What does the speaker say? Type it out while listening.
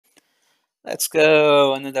Let's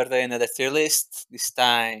go. Another day, another tier list. This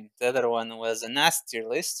time, the other one was a NAS tier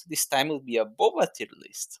list. This time will be a Boba tier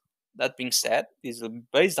list. That being said, this will be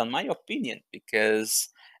based on my opinion because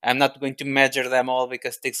I'm not going to measure them all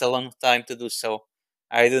because it takes a long time to do so.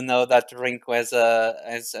 I do know that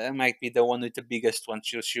Rinko might be the one with the biggest one.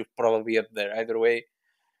 She'll probably be up there. Either way,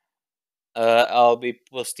 I'll be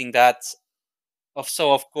posting that.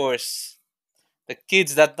 So of course, the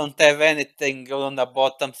kids that don't have anything go on the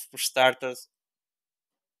bottom for starters.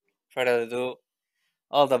 Further ado.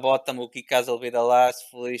 All the bottom Ukikaz will be the last.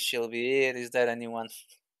 Felicia will be it. Is there anyone?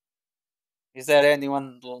 Is there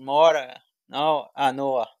anyone more? No? Ah,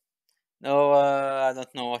 Noah. Noah, I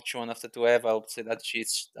don't know which one of the two have. I would say that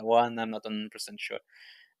she's the one. I'm not 100% sure.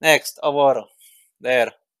 Next, Oboro.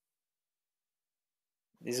 There.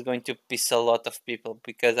 This is going to piss a lot of people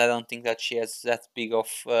because I don't think that she has that big of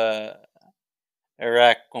a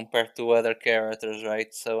rack compared to other characters,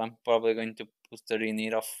 right? So I'm probably going to put her in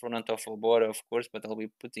here of front of Oboro, of course, but I'll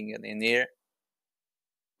be putting it in here.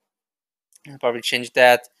 I'll probably change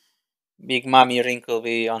that. Big Mommy Wrinkle will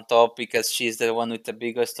be on top because she's the one with the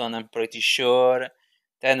biggest one, I'm pretty sure.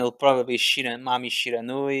 Then it'll probably be Mami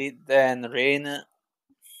Shiranui, then Reina.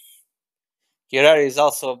 Kirari is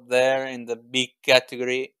also up there in the big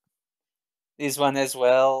category. This one as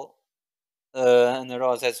well. And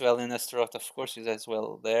Rose as well in Astaroth, of course, is as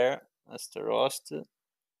well there. Astaroth.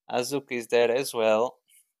 Azuki is there as well.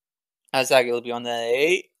 Azagi will be on the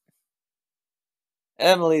A.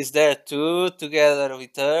 Emily is there too, together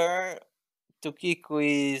with her.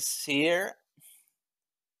 Tukiku is here.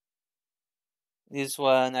 This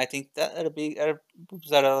one, I think that our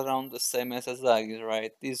boobs are around the same as Azagi's,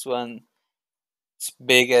 right? This one, it's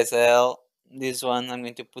big as hell. This one, I'm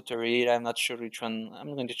going to put a read. I'm not sure which one.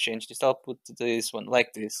 I'm going to change this. I'll put this one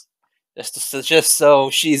like this, just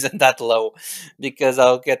so she isn't that low, because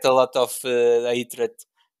I'll get a lot of hatred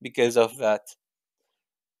because of that.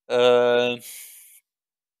 Uh,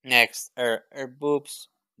 Next, her boobs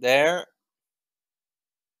there.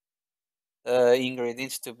 Ingrid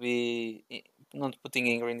needs to be not putting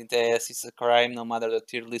Ingrid in the S is a crime, no matter the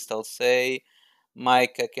tier list. I'll say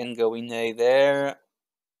Micah can go in A there.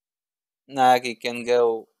 Nagi can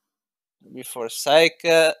go before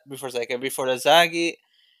Azagi,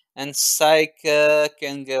 and Saika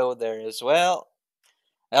can go there as well.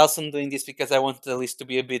 I also am doing this because I want the list to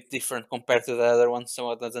be a bit different compared to the other one,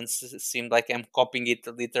 so it doesn't seem like I'm copying it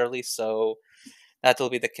literally. So that will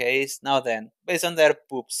be the case. Now then, based on their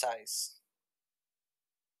poop size,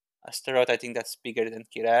 Astaroth, I think that's bigger than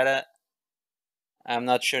Kirara. I'm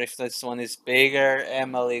not sure if this one is bigger.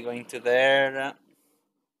 Emily going to there.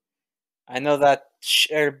 I know that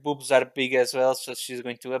her boobs are big as well, so she's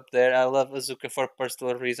going to up there. I love Azuka for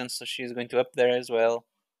personal reasons, so she's going to up there as well.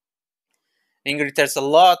 Ingrid, there's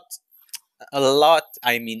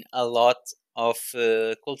I mean a lot of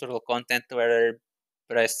cultural content where her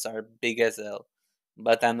breasts are big as hell.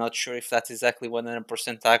 But I'm not sure if that's exactly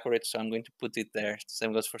 100% accurate, so I'm going to put it there.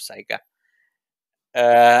 Same goes for Saika.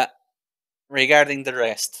 Regarding the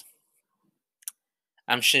rest,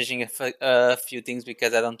 I'm changing a few things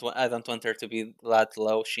because I don't want her to be that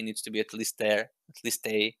low. She needs to be at least there, at least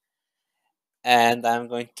A. And I'm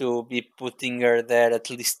going to be putting her there, at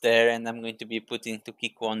least there, and I'm going to be putting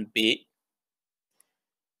Tukiko on B.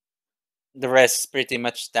 The rest is pretty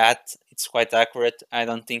much that. It's quite accurate. I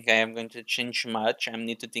don't think I am going to change much. I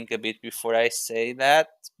need to think a bit before I say that,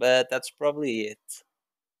 but that's probably it.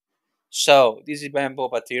 So, this is my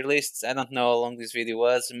Boba tier lists. I don't know how long this video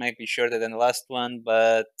was. It might be shorter than the last one,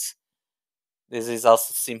 but this is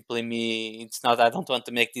also simply me. It's not, I don't want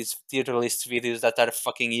to make these tier list videos that are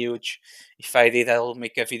fucking huge. If I did, I'll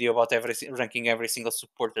make a video about ranking every single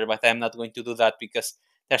supporter, but I'm not going to do that because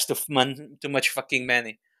there's too much fucking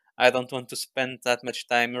many. I don't want to spend that much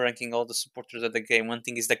time ranking all the supporters of the game. One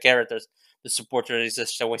thing is the characters. The supporter is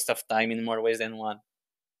just a waste of time in more ways than one.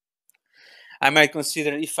 I might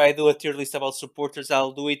consider if I do a tier list about supporters,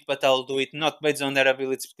 I'll do it, but I'll do it not based on their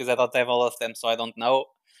abilities because I don't have all of them, so I don't know.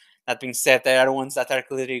 That being said, there are ones that are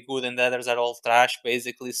clearly good and the others are all trash,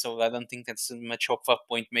 basically, so I don't think that's much of a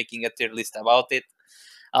point making a tier list about it.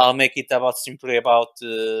 I'll make it simply about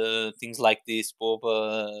things like this,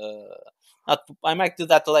 Boba. I might do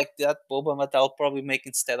that like that, Boba, but I'll probably make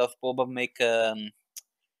instead of Boba, make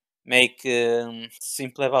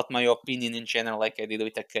simply about my opinion in general, like I did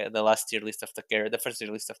with the last tier list of the first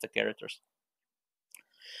tier list of the characters.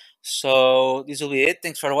 So this will be it.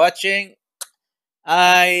 Thanks for watching.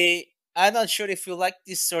 I'm not sure if you like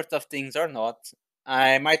these sort of things or not.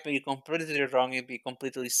 I might be completely wrong, it be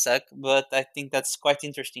completely suck, but I think that's quite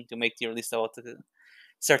interesting to make tier list about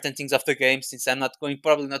certain things of the game, since I'm not going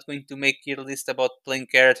probably not going to make a list about playing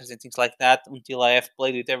characters and things like that until I have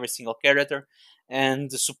played with every single character. And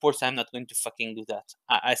the supports, I'm not going to fucking do that.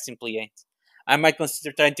 I simply ain't. I might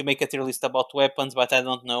consider trying to make a tier list about weapons, but I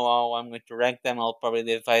don't know how I'm going to rank them. I'll probably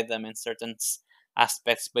divide them in certain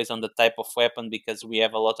aspects based on the type of weapon, because we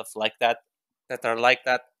have a lot of like that are like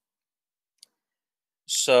that.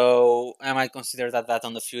 So I might consider that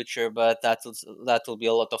on the future, but that will be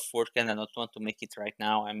a lot of work, and I don't want to make it right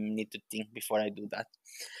now. I need to think before I do that.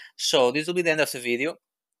 So this will be the end of the video.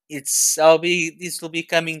 This will be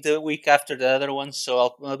coming the week after the other one,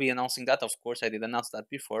 so I'll be announcing that. Of course, I did announce that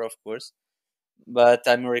before, of course, but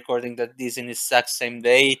I'm recording that this in the exact same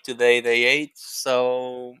day. Today, day 8,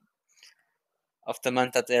 so of the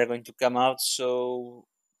month that they're going to come out. So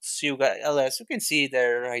see you guys. Alas, you can see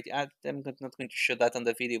there, right? I'm not going to show that on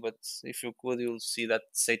the video, but if you could, you'll see that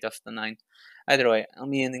state of the 9. Either way, I'll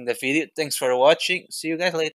be ending the video. Thanks for watching. See you guys later.